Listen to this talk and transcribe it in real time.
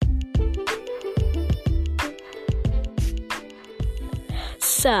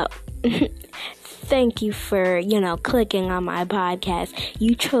So, thank you for, clicking on my podcast.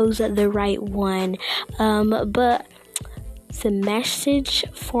 You chose the right one. But the message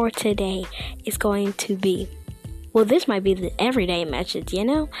for today is going to be, well, this might be the everyday message,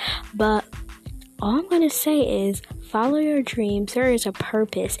 but all I'm going to say is follow your dreams. There is a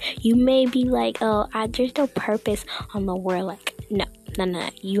purpose. You may be like, there's no purpose on the world. Like, no.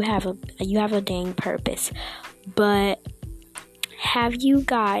 You have a dang purpose. But have you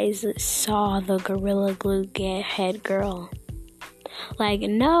guys saw the Gorilla Glue head girl? Like,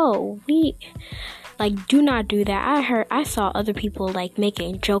 no, do not do that. I saw other people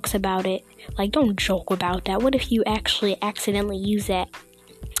making jokes about it. Don't joke about that. What if you actually accidentally use that?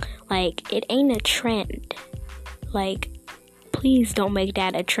 It ain't a trend. Please don't make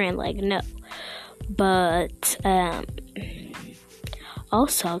that a trend. No. But,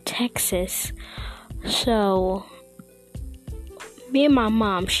 also, Texas. So, me and my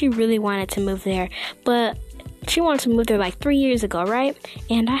mom, she really wanted to move there. But she wanted to move there 3 years ago, right?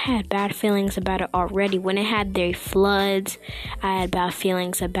 And I had bad feelings about it already. When it had their floods, I had bad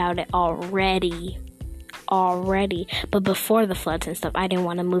feelings about it already. But before the floods and stuff, I didn't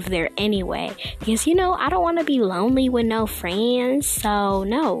want to move there anyway. Because, I don't want to be lonely with no friends. So,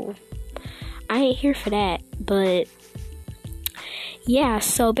 no. I ain't here for that. But yeah,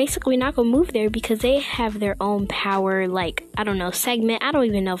 so basically we're not going to move there because they have their own power, segment. I don't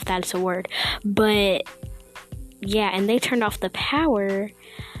even know if that's a word. But yeah, and they turned off the power.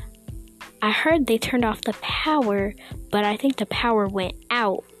 I heard they turned off the power, but I think the power went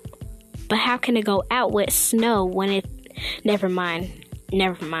out. But how can it go out with snow when it... Never mind.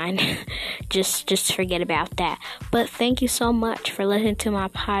 Just forget about that. But thank you so much for listening to my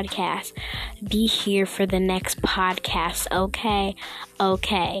podcast. Be here for the next podcast, okay?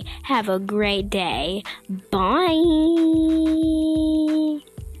 Okay. Have a great day. Bye.